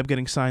didn't end up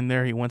getting signed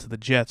there. He went to the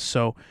Jets.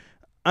 So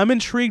I'm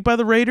intrigued by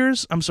the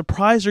Raiders. I'm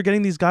surprised they're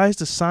getting these guys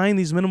to sign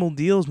these minimal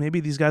deals.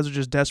 Maybe these guys are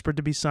just desperate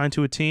to be signed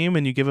to a team,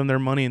 and you give them their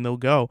money and they'll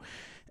go.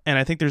 And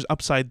I think there's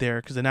upside there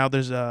because now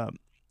there's a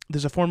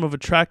form of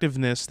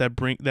attractiveness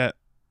that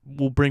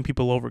will bring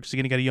people over because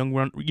you're going to get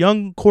a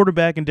young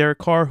quarterback in Derek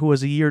Carr who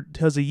has a year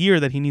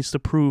that he needs to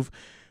prove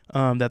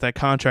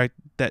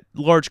that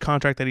large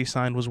contract that he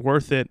signed was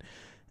worth it.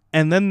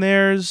 And then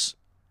there's,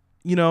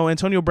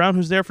 Antonio Brown,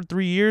 who's there for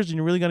 3 years, and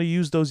you're really going to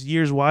use those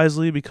years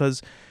wisely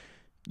because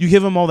you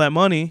give him all that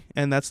money,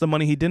 and that's the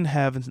money he didn't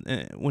have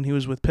when he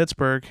was with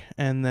Pittsburgh.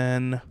 And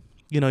then,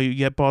 you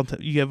get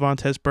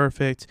Vontaze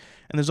Burfict,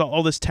 and there's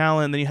all this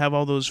talent, and then you have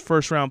all those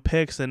first-round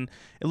picks. And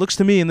it looks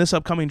to me in this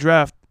upcoming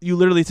draft, you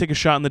literally take a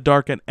shot in the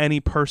dark at any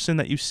person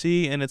that you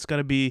see, and it's going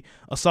to be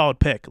a solid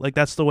pick. Like,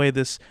 that's the way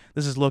this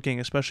is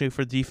looking, especially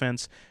for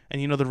defense.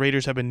 And, the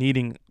Raiders have been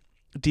needing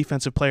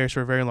defensive players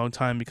for a very long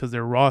time because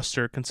their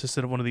roster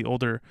consisted of one of the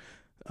older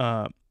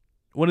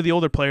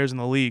players in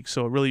the league.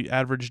 So it really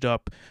averaged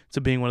up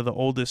to being one of the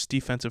oldest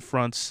defensive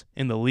fronts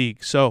in the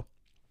league. So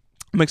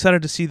I'm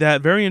excited to see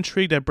that. Very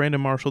intrigued that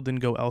Brandon Marshall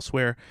didn't go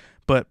elsewhere,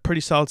 but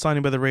pretty solid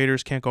signing by the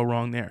Raiders. Can't go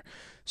wrong there.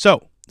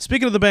 So,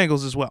 speaking of the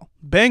Bengals as well,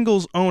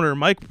 Bengals owner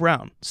Mike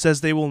Brown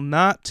says they will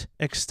not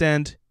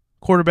extend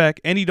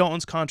quarterback Andy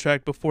Dalton's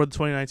contract before the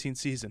 2019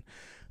 season.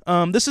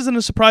 This isn't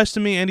a surprise to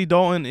me. Andy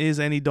Dalton is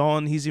Andy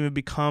Dalton. He's even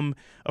become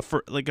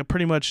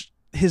pretty much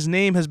his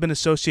name has been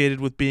associated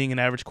with being an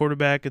average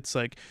quarterback. It's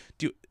like,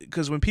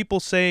 because when people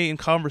say in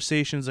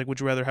conversations, like,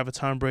 would you rather have a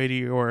Tom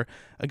Brady or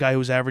a guy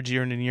who's average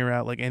year in and year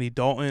out, like Andy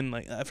Dalton?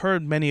 Like, I've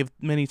heard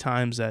many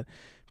times that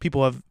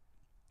people have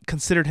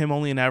considered him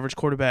only an average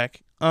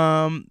quarterback.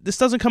 This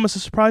doesn't come as a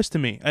surprise to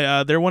me.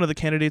 They're one of the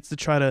candidates to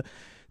try to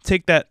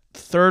take that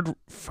third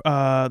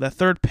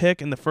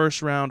pick in the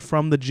first round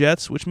from the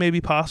Jets, which may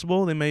be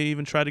possible. They may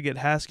even try to get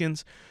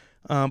Haskins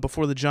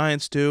before the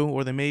Giants do,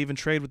 or they may even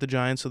trade with the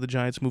Giants so the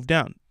Giants move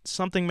down.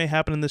 Something may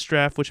happen in this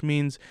draft, which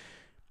means,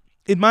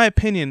 in my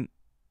opinion,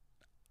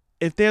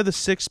 if they're the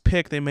sixth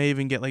pick, they may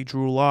even get like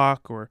Drew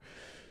Lock, or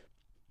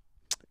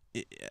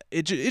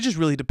it just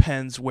really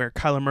depends where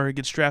Kyler Murray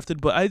gets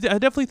drafted. But I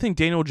definitely think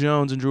Daniel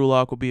Jones and Drew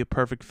Lock will be a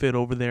perfect fit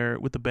over there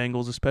with the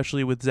Bengals,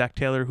 especially with Zach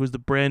Taylor, who's the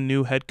brand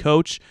new head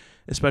coach,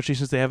 especially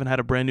since they haven't had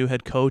a brand new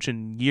head coach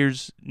in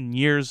years and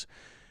years.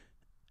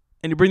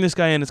 And you bring this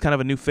guy in, it's kind of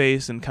a new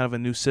face and kind of a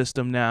new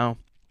system now.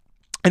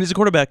 And he's a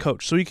quarterback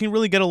coach, so you can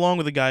really get along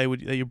with the guy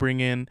that you bring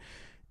in.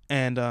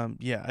 And,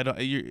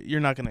 you're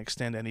not going to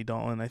extend Andy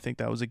Dalton. I think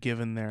that was a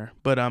given there.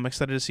 But I'm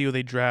excited to see who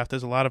they draft.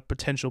 There's a lot of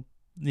potential,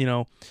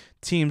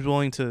 teams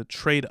willing to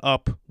trade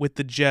up with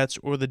the Jets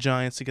or the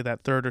Giants to get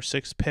that third or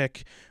sixth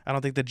pick. I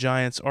don't think the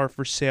Giants are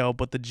for sale,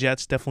 but the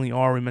Jets definitely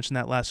are. We mentioned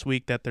that last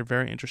week, that they're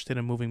very interested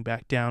in moving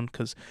back down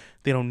because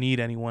they don't need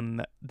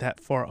anyone that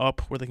far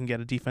up where they can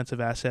get a defensive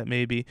asset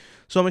maybe.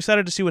 So I'm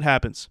excited to see what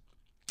happens.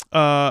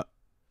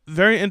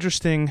 Very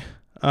interesting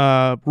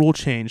rule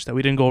change that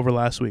we didn't go over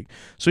last week.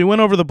 So we went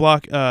over the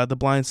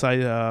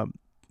blindside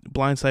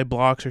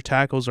blocks or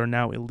tackles are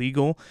now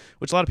illegal,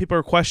 which a lot of people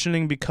are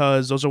questioning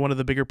because those are one of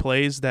the bigger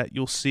plays that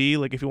you'll see.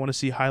 Like, if you want to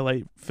see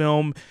highlight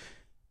film,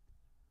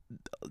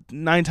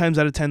 9 times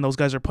out of 10 those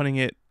guys are putting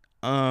it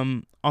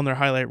on their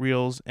highlight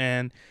reels,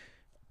 and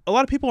a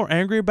lot of people are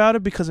angry about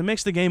it because it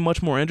makes the game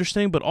much more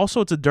interesting, but also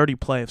it's a dirty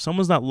play. If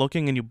someone's not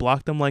looking and you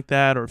block them like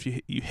that, or if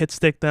you hit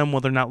stick them while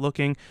they're not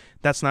looking,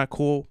 that's not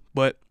cool.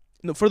 But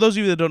for those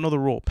of you that don't know the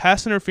rule,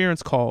 pass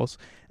interference calls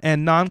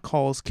and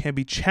non-calls can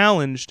be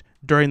challenged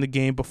during the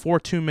game before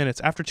 2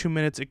 minutes. After 2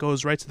 minutes, it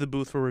goes right to the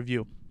booth for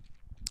review.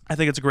 I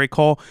think it's a great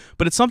call,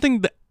 but it's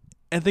something that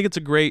I think it's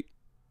a great,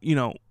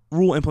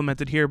 rule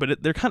implemented here.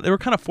 But they were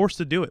kind of forced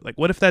to do it. Like,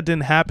 what if that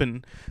didn't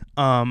happen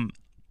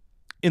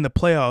in the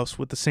playoffs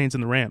with the Saints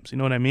and the Rams? You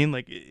know what I mean?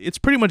 Like, it's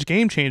pretty much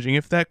game changing.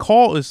 If that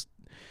call is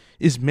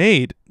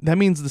made, that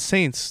means the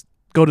Saints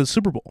go to the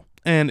Super Bowl,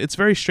 and it's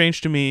very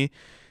strange to me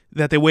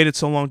that they waited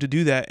so long to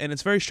do that. And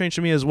it's very strange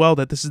to me as well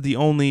that this is the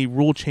only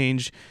rule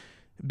change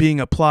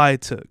being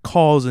applied to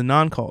calls and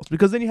non-calls,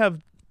 because then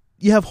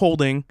you have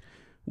holding,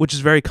 which is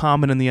very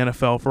common in the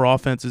NFL for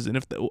offenses.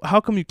 And how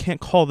come you can't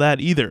call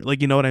that either?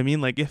 Like, you know what I mean?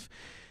 Like, if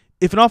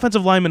an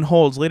offensive lineman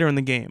holds later in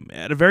the game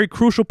at a very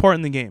crucial part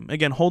in the game,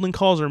 again, holding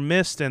calls are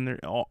missed and they're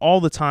all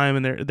the time,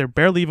 and they're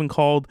barely even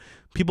called.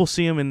 People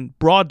see them in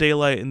broad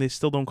daylight and they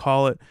still don't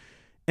call it.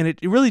 And it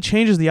really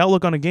changes the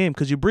outlook on a game,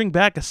 because you bring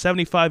back a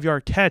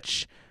 75-yard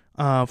catch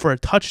for a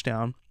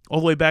touchdown all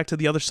the way back to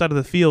the other side of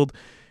the field,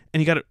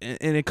 and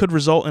it could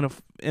result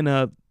in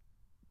a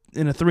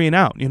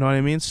 3-and-out. You know what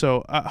I mean?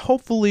 So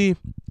hopefully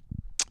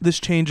this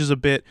changes a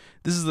bit.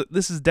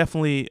 This is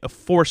definitely a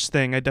forced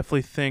thing. I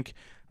definitely think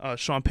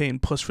Sean Payton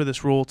pushed for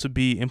this rule to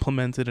be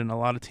implemented, and a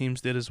lot of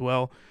teams did as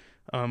well,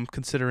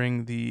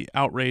 considering the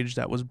outrage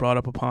that was brought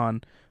up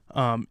upon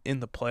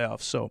in the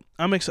playoffs. So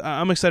I'm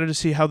excited to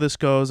see how this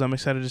goes. I'm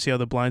excited to see how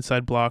the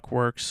blindside block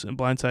works and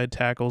blindside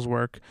tackles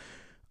work.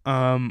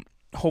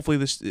 Hopefully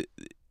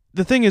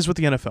the thing is with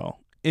the NFL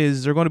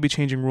is they're going to be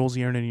changing rules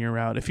year in and year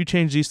out. If you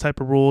change these type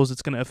of rules,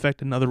 it's going to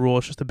affect another rule.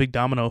 It's just a big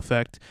domino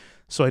effect.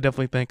 So I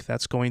definitely think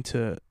that's going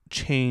to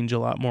change a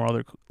lot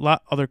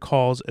other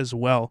calls as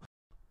well.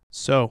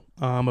 So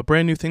a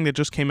brand new thing that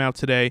just came out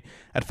today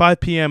at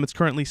 5 p.m. It's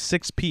currently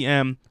 6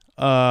 p.m.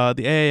 The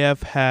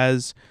AAF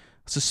has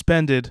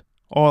suspended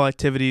all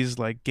activities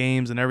like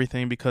games and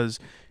everything because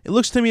it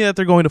looks to me that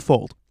they're going to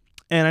fold.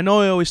 And I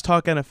know I always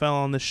talk NFL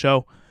on this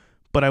show,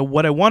 but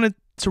what I wanted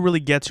to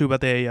really get to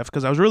about the AAF,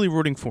 because I was really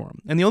rooting for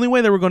them. And the only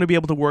way they were going to be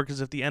able to work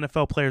is if the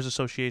NFL Players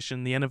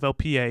Association, the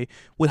NFLPA,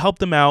 would help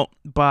them out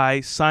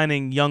by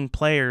signing young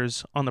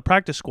players on the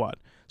practice squad.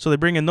 So they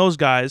bring in those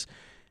guys,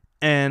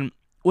 and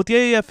what the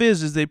AAF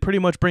is they pretty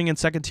much bring in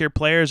second-tier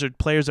players or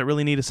players that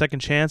really need a second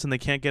chance and they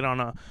can't get on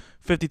a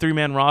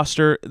 53-man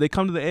roster. They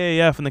come to the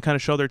AAF and they kind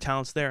of show their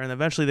talents there, and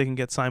eventually they can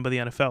get signed by the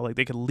NFL. Like,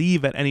 they could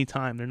leave at any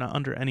time. They're not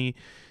under any...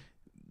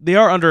 They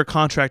are under a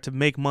contract to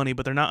make money,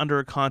 but they're not under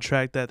a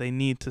contract that they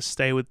need to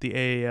stay with the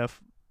AAF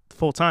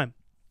full-time,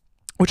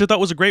 which I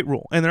thought was a great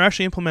rule. And they're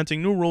actually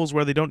implementing new rules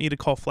where they don't need to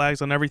call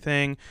flags on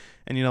everything.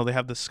 And, they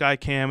have the sky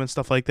cam and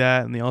stuff like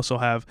that. And they also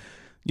have,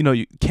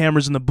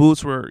 cameras in the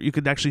booths where you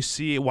could actually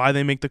see why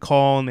they make the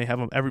call. And they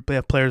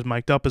have players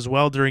mic'd up as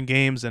well during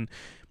games. And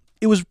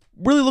it was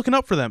really looking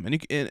up for them.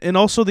 And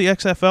also the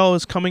XFL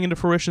is coming into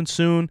fruition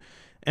soon.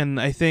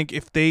 And I think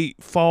if they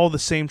follow the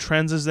same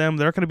trends as them,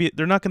 they're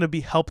not going to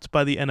be helped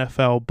by the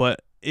NFL.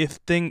 But if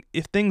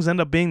things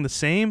end up being the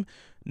same,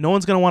 no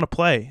one's going to want to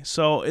play.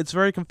 So it's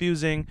very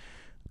confusing.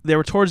 They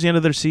were towards the end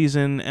of their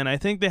season, and I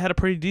think they had a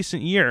pretty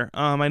decent year.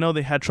 I know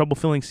they had trouble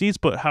filling seats,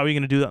 but how are you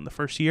going to do that in the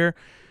first year?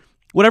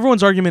 What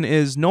everyone's argument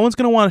is, no one's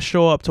going to want to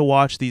show up to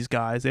watch these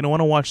guys. They don't want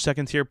to watch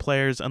second-tier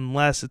players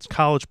unless it's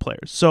college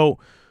players. So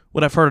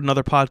what I've heard in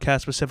another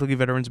podcast, specifically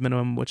Veterans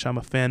Minimum, which I'm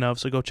a fan of,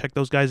 so go check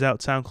those guys out,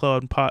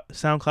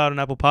 SoundCloud and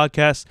Apple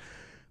Podcasts.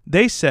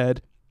 They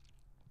said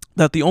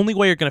that the only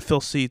way you're going to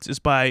fill seats is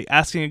by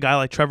asking a guy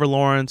like Trevor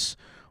Lawrence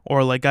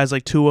or like guys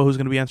like Tua, who's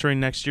going to be entering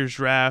next year's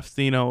draft,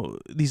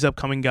 these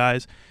upcoming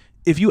guys.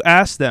 If you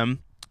ask them,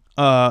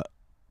 hey,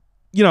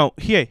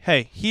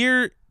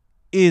 here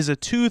is a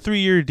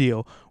 2-3 year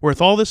deal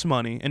worth all this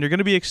money, and you're going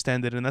to be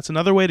extended, and that's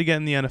another way to get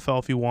in the NFL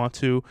if you want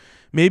to.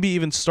 Maybe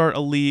even start a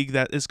league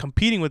that is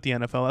competing with the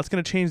NFL. That's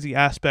going to change the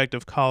aspect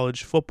of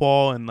college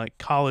football and like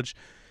college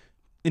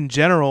in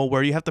general,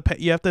 where you have to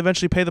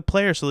eventually pay the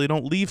players so they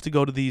don't leave to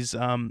go to these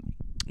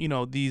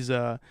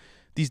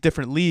these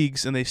different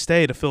leagues, and they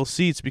stay to fill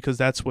seats, because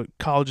that's what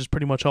college is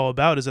pretty much all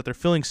about, is that they're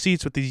filling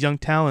seats with these young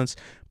talents,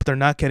 but they're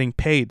not getting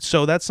paid.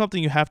 So that's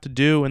something you have to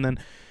do. And then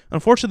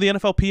unfortunately, the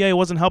NFLPA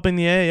wasn't helping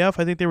the AAF.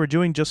 I think they were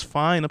doing just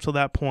fine up to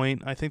that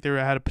point. I think they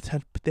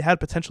had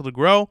potential to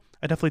grow.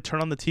 I definitely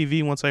turned on the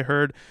TV once I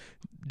heard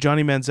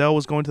Johnny Manziel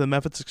was going to the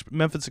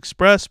Memphis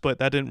Express, but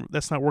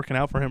that's not working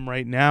out for him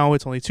right now.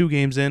 It's only 2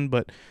 games in,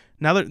 but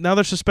now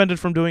they're suspended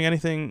from doing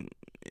anything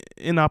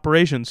in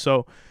operation.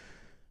 So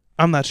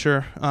I'm not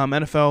sure.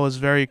 NFL is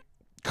very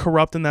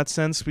corrupt in that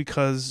sense,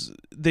 because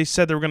they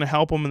said they were going to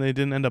help them and they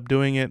didn't end up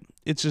doing it.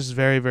 It's just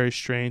very, very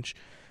strange.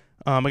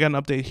 I got an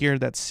update here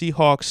that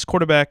Seahawks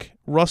quarterback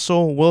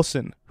Russell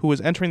Wilson, who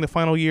is entering the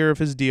final year of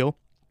his deal,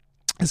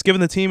 has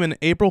given the team an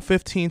April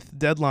 15th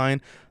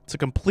deadline to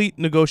complete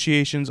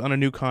negotiations on a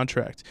new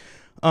contract.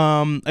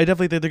 I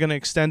definitely think they're going to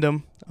extend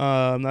him.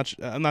 I'm not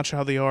sure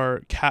how they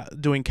are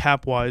doing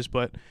cap-wise,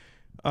 but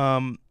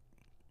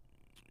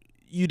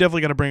you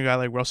definitely got to bring a guy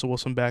like Russell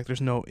Wilson back.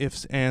 There's no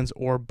ifs, ands,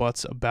 or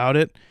buts about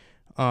it,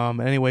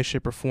 in any way,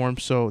 shape, or form.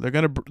 So they're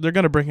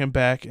gonna bring him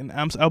back, and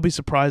I'll be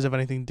surprised if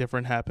anything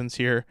different happens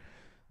here.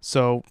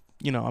 So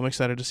I'm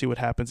excited to see what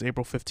happens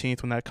April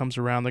 15th when that comes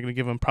around. They're gonna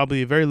give him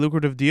probably a very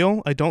lucrative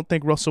deal. I don't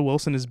think Russell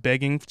Wilson is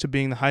begging to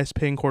being the highest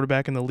paying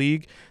quarterback in the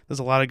league. There's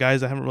a lot of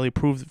guys that haven't really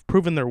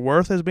proven their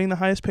worth as being the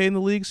highest paid in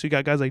the league. So you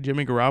got guys like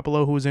Jimmy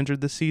Garoppolo, who was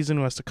injured this season,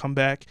 who has to come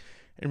back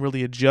and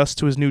really adjust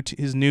to his new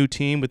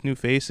team with new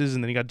faces.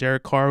 And then you got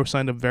Derek Carr, who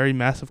signed a very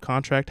massive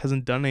contract,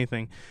 hasn't done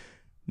anything.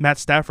 Matt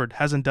Stafford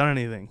hasn't done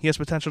anything. He has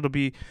potential to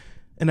be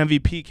an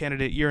MVP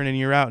candidate year in and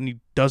year out, and he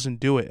doesn't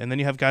do it. And then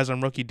you have guys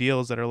on rookie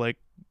deals that are like,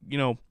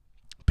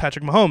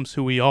 Patrick Mahomes,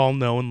 who we all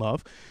know and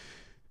love,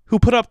 who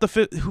put up a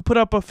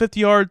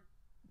 50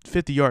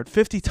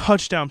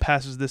 touchdown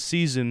passes this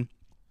season,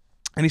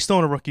 and he's still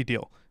on a rookie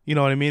deal. You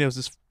know what I mean? It was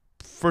his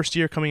first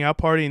year coming out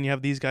party, and you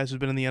have these guys who've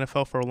been in the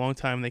NFL for a long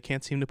time, and they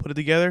can't seem to put it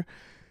together.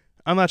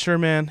 I'm not sure,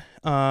 man.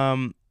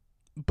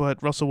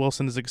 But Russell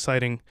Wilson is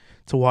exciting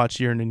to watch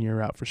year in and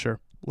year out for sure.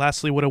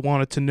 lastly, what I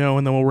wanted to know,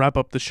 and then we'll wrap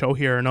up the show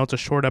here. I know it's a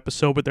short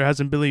episode, but there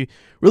hasn't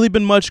really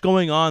been much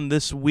going on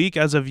this week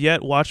as of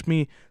yet. Watch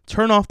me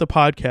turn off the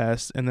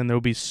podcast, and then there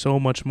will be so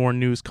much more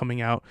news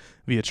coming out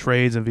via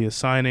trades and via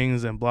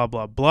signings and blah,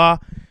 blah, blah.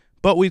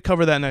 But we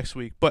cover that next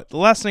week. But the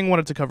last thing I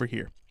wanted to cover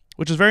here,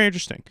 which is very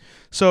interesting.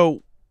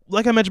 So,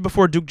 like I mentioned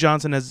before, Duke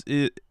Johnson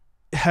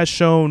has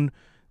shown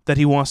that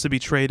he wants to be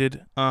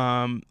traded.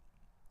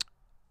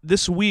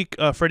 This week,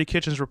 Freddie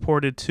Kitchens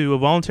reported to a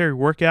voluntary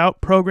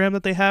workout program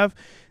that they have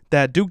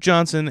that Duke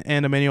Johnson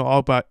and Emmanuel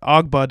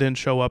Ogbah didn't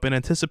show up in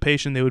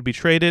anticipation they would be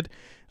traded,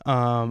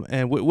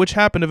 which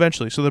happened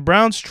eventually. So the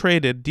Browns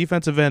traded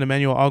defensive end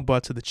Emmanuel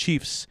Ogbah to the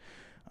Chiefs,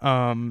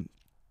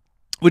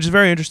 which is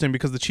very interesting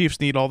because the Chiefs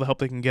need all the help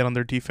they can get on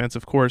their defense,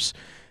 of course.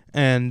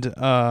 And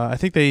I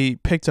think they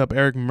picked up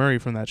Eric Murray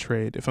from that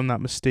trade, if I'm not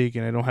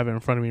mistaken. I don't have it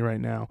in front of me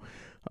right now.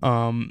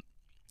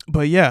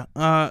 But yeah,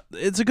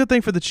 it's a good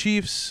thing for the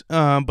Chiefs,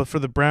 but for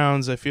the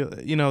Browns, I feel,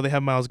 they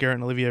have Myles Garrett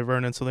and Olivier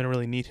Vernon, so they don't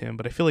really need him,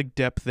 but I feel like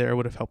depth there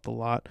would have helped a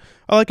lot.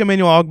 I like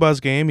Emmanuel Ogbah's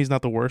game. He's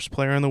not the worst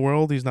player in the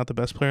world. He's not the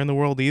best player in the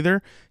world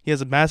either. He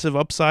has a massive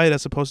upside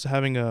as opposed to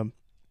having a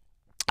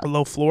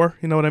low floor,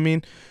 you know what I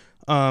mean?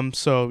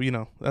 So,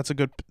 that's a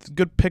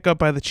good pickup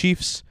by the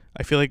Chiefs.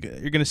 I feel like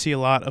you're going to see a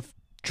lot of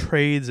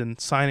trades and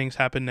signings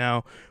happen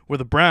now where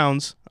the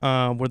Browns,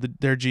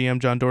 their GM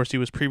John Dorsey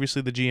was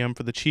previously the GM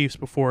for the Chiefs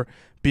before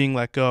being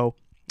let go.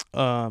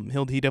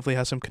 He definitely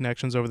has some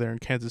connections over there in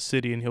Kansas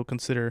City, and he'll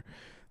consider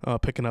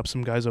picking up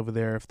some guys over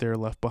there if they're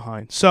left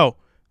behind. So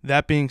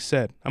that being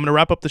said, I'm going to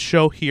wrap up the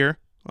show here.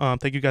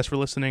 Thank you guys for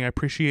listening. I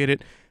appreciate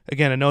it.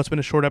 Again, I know it's been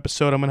a short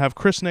episode. I'm going to have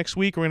Chris next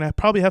week. We're going to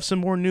probably have some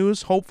more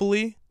news,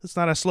 hopefully. It's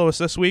not as slow as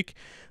this week,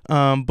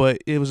 but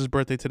it was his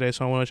birthday today,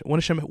 so I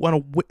want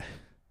to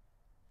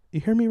you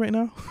hear me right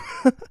now?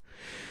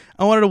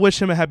 I wanted to wish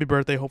him a happy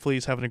birthday. Hopefully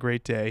he's having a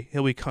great day.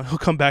 He'll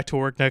come back to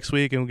work next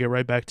week, and we'll get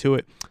right back to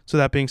it. So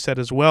that being said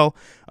as well,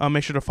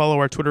 make sure to follow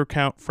our Twitter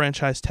account,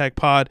 Franchise Tag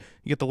Pod.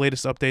 You get the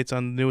latest updates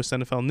on the newest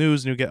NFL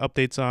news, and you get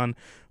updates on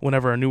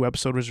whenever a new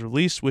episode is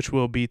released, which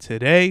will be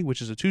today,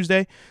 which is a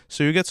Tuesday.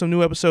 So you get some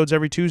new episodes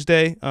every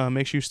Tuesday.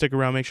 Make sure you stick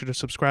around. Make sure to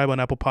subscribe on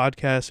Apple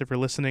Podcasts if you're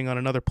listening on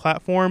another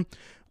platform.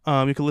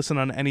 You can listen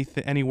on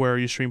anywhere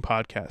you stream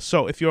podcasts.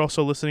 So if you're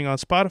also listening on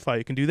Spotify,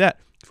 you can do that.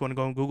 If you want to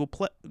go on Google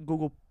Play?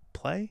 Google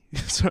Play.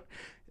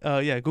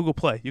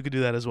 You could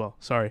do that as well.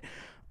 Sorry.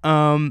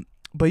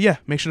 But yeah,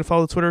 make sure to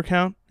follow the Twitter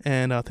account.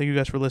 And thank you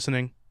guys for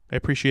listening. I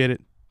appreciate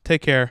it.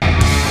 Take care.